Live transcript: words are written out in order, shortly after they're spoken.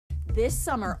This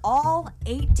summer, all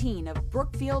 18 of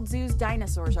Brookfield Zoo's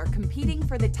dinosaurs are competing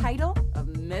for the title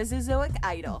of Mesozoic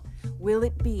Idol. Will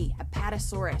it be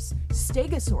Apatosaurus,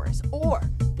 Stegosaurus, or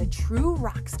the true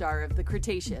rock star of the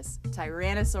Cretaceous,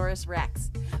 Tyrannosaurus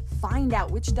rex? Find out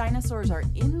which dinosaurs are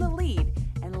in the lead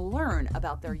and learn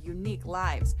about their unique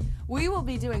lives. We will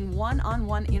be doing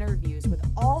one-on-one interviews with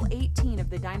all 18 of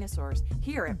the dinosaurs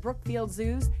here at Brookfield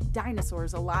Zoo's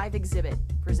Dinosaurs Alive exhibit,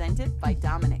 presented by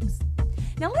Dominic's.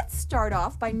 Now let's start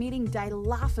off by meeting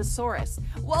Dilophosaurus.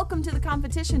 Welcome to the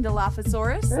competition,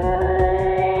 Dilophosaurus.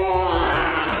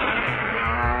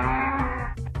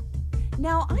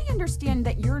 Now, I understand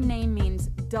that your name means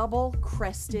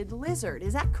double-crested lizard.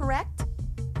 Is that correct?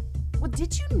 Well,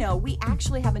 did you know we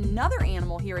actually have another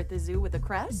animal here at the zoo with a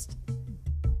crest?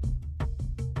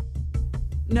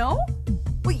 No?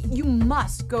 Well, you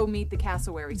must go meet the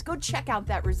cassowaries. Go check out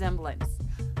that resemblance.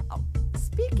 Oh,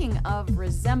 speaking of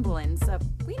resemblance,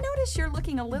 we notice you're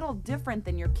looking a little different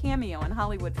than your cameo in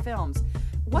Hollywood films.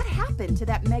 What happened to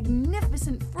that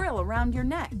magnificent frill around your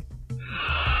neck?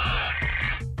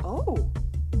 Oh,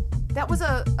 that was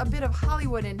a bit of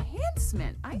Hollywood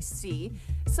enhancement, I see.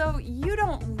 So you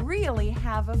don't really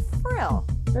have a frill.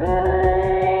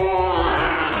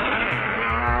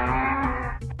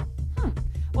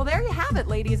 Well, there you have it,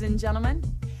 ladies and gentlemen.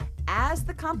 As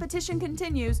the competition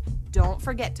continues, don't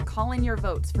forget to call in your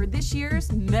votes for this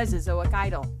year's Mesozoic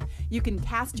Idol. You can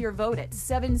cast your vote at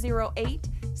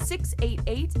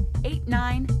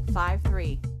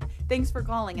 708-688-8953. Thanks for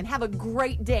calling and have a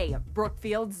great day at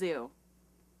Brookfield Zoo.